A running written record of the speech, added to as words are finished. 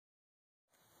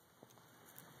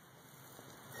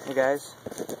Hey guys,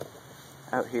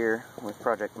 out here with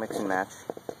Project Mix and Match,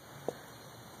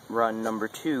 run number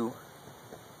 2,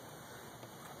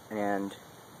 and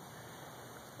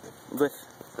with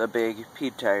the big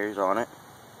Pede tires on it,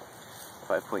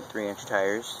 5.3 inch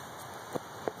tires.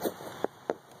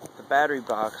 The battery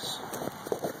box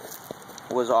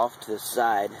was off to the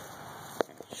side.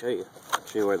 I'll show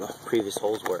you where the previous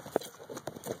holes were.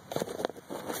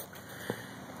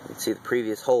 You can see the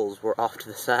previous holes were off to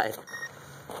the side.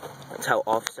 That's how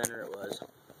off-center it was.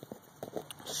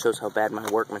 Shows how bad my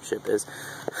workmanship is.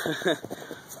 Had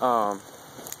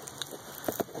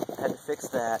to fix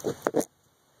that to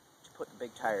put the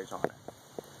big tires on it.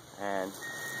 And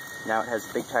now it has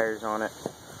big tires on it,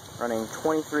 running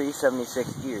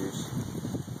 2376 gears.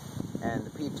 And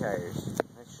the Pede tires,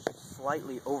 it's just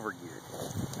slightly over-geared,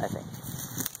 I think.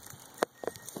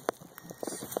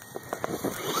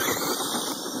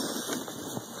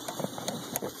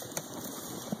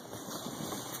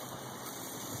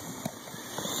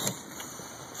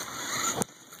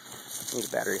 Need a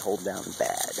battery hold down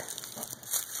bad.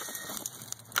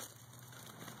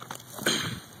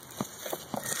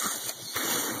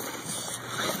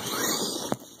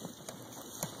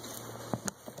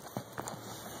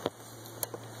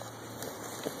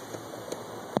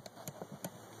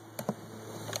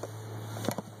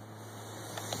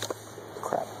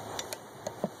 Crap.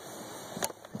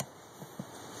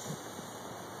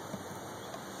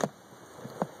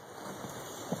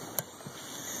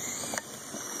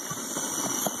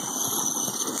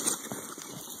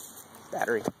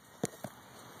 Battery.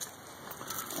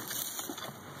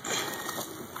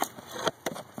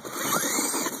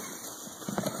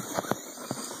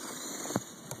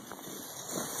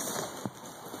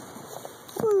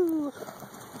 Woo.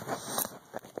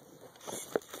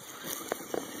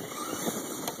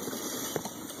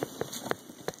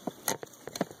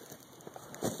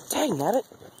 Dang, got it.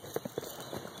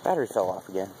 Battery fell off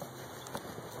again.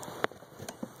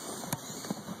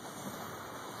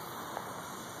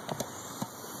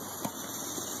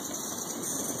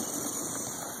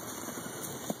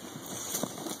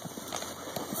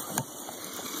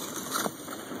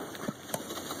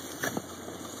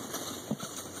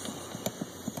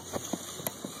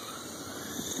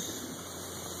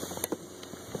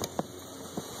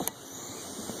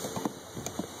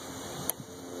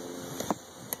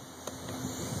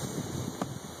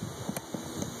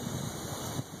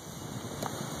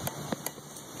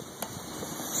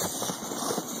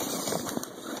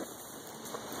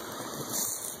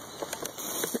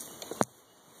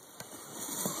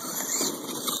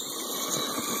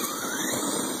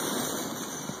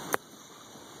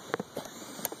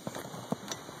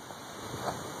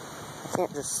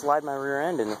 Can't just slide my rear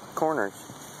end in the corners.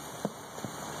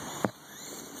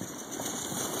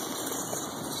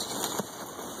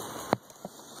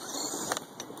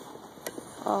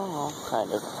 Oh,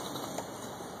 kind of.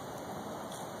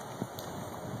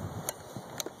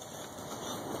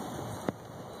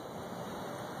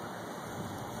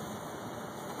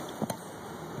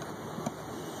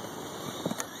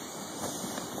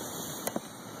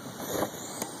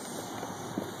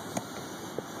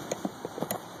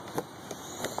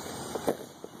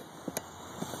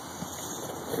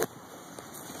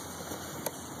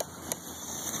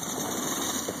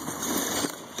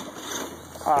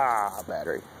 Ah,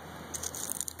 battery.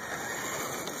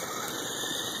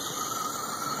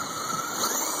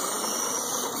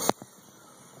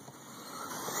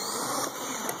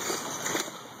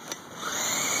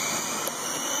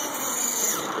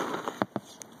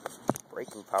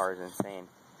 Braking power is insane.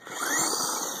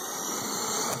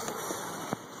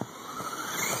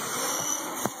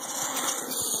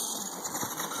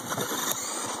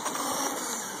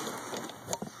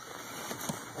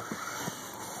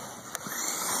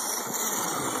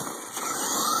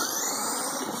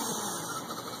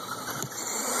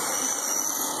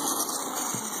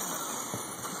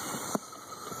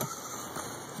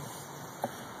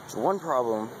 So one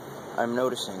problem I'm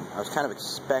noticing, I was kind of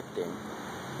expecting,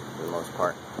 for the most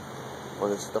part,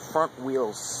 was the front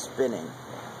wheels spinning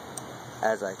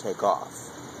as I take off,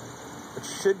 which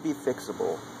should be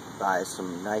fixable by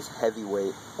some nice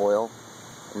heavyweight oil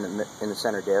in the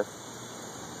center diff.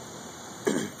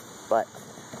 But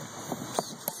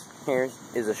here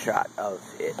is a shot of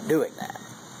it doing that.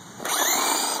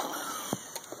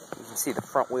 You can see the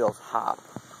front wheels hop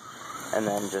and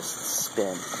then just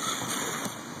spin.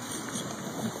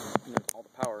 All the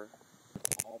power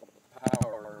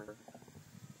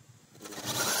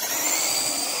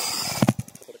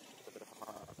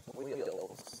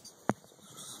wheels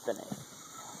spinning.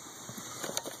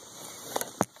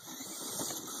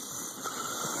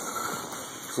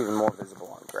 It's even more visible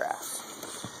on grass.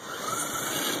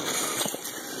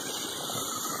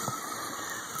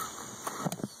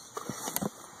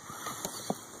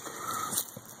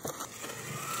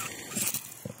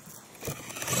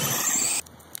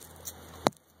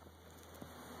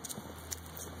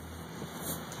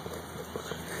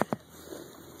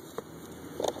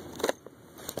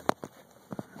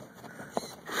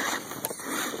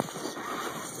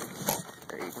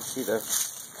 See, the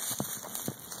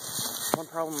one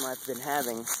problem I've been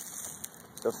having,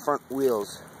 the front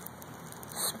wheels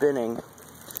spinning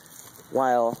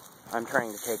while I'm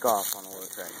trying to take off on a low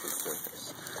traction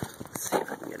surface. Let's see if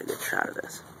I can get a good shot of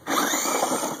this.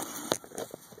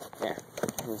 Yeah,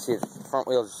 you can see the front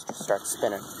wheels just start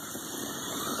spinning.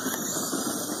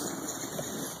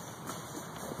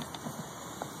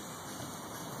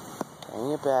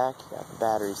 Bring it back, you got the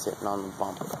battery sitting on the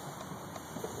bumper.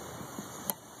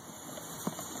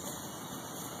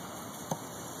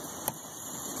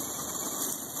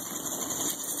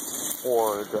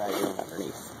 Or dragging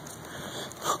underneath.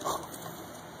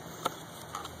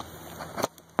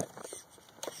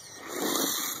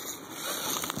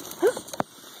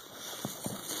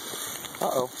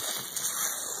 Uh-oh.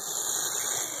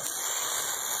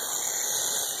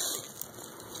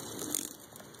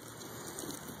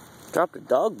 Dropped a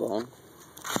dog bone.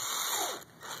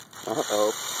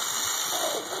 Uh-oh.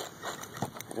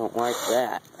 I don't like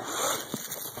that.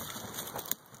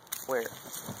 Where?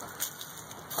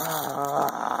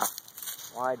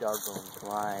 Why dog bones?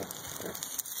 Why?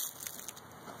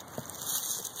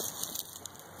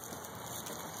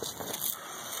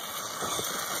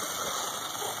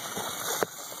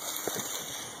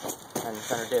 And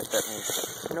center diff, that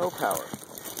means no power.